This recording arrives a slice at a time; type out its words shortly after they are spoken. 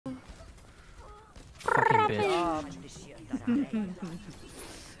bitch.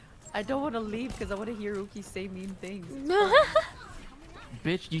 I don't want to leave because I want to hear Uki say mean things.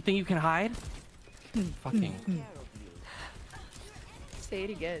 Bitch, do you think you can hide? Fucking. Say it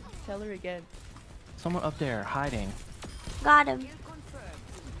again. Tell her again. Someone up there hiding. Got him.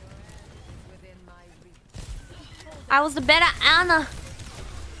 I was the better Anna.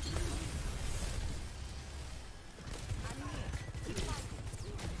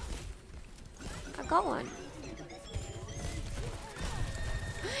 I got one.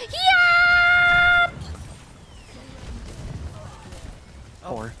 Yeah!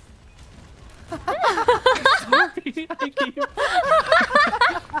 Or.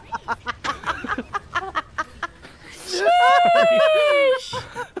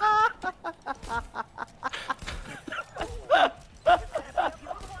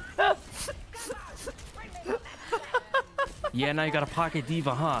 Yeah, now you got a pocket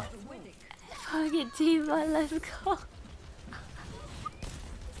diva, huh? Pocket diva, let's go.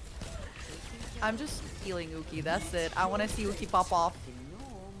 I'm just healing Uki, that's it. I want to see Uki pop off.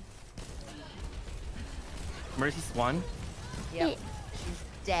 Mercy's one. Yep. She's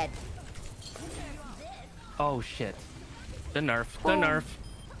dead. Oh shit. The nerf. The nerf.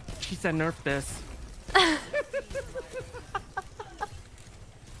 She said nerf this.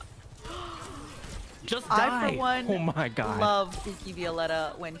 Just die. I, for one, oh my god. love Uki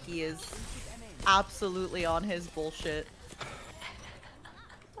Violetta when he is absolutely on his bullshit.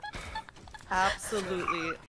 Absolutely